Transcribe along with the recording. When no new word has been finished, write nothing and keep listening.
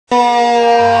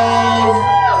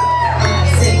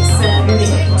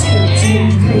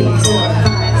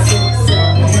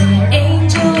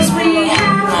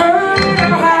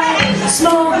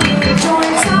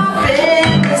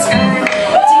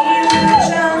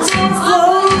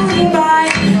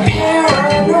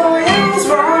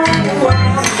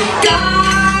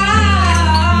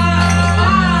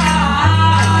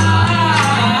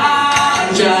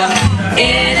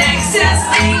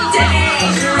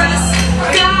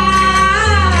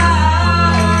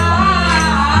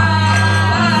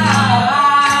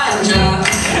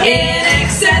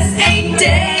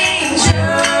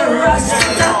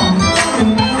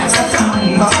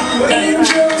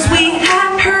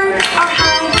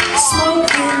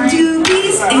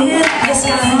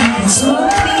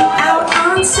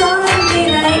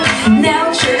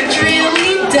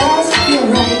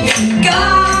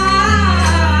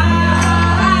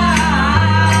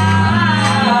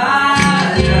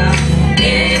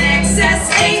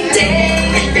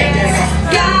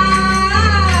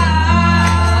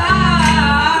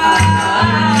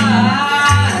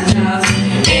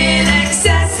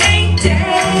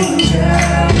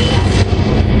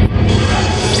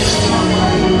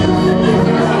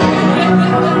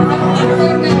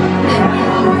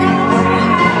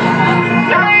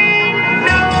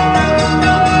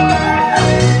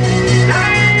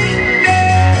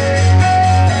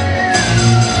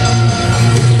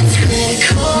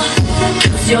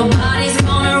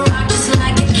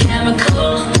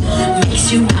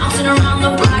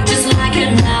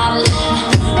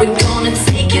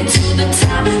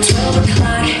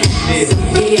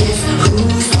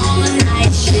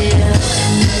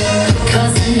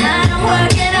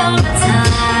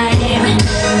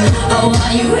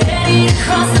Are you ready to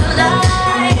cross the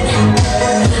line?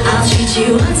 I'll treat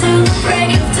you until the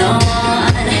break of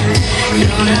dawn.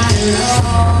 You're not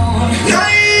alone.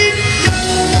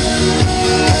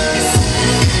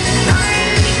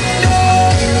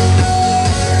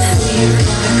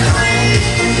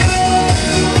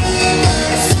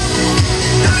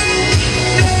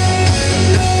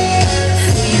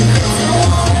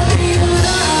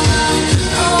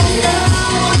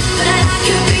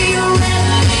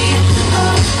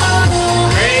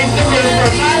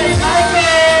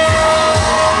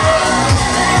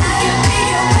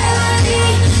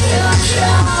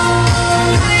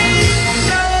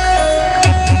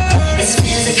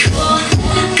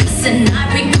 Tonight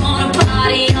we gonna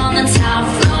party on the top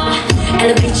floor.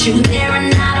 Elevate you there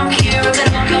and I don't care if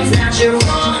it all comes natural.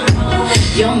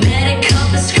 Your medical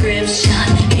prescription,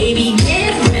 baby,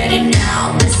 get ready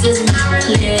now. This is my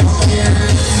religion.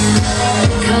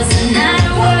 Cause tonight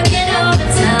I'm working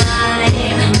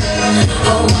overtime.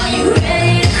 Oh, are you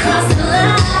ready to cross the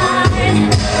line?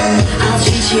 I'll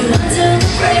treat you until the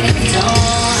break of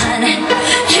dawn.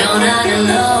 You're not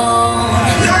alone.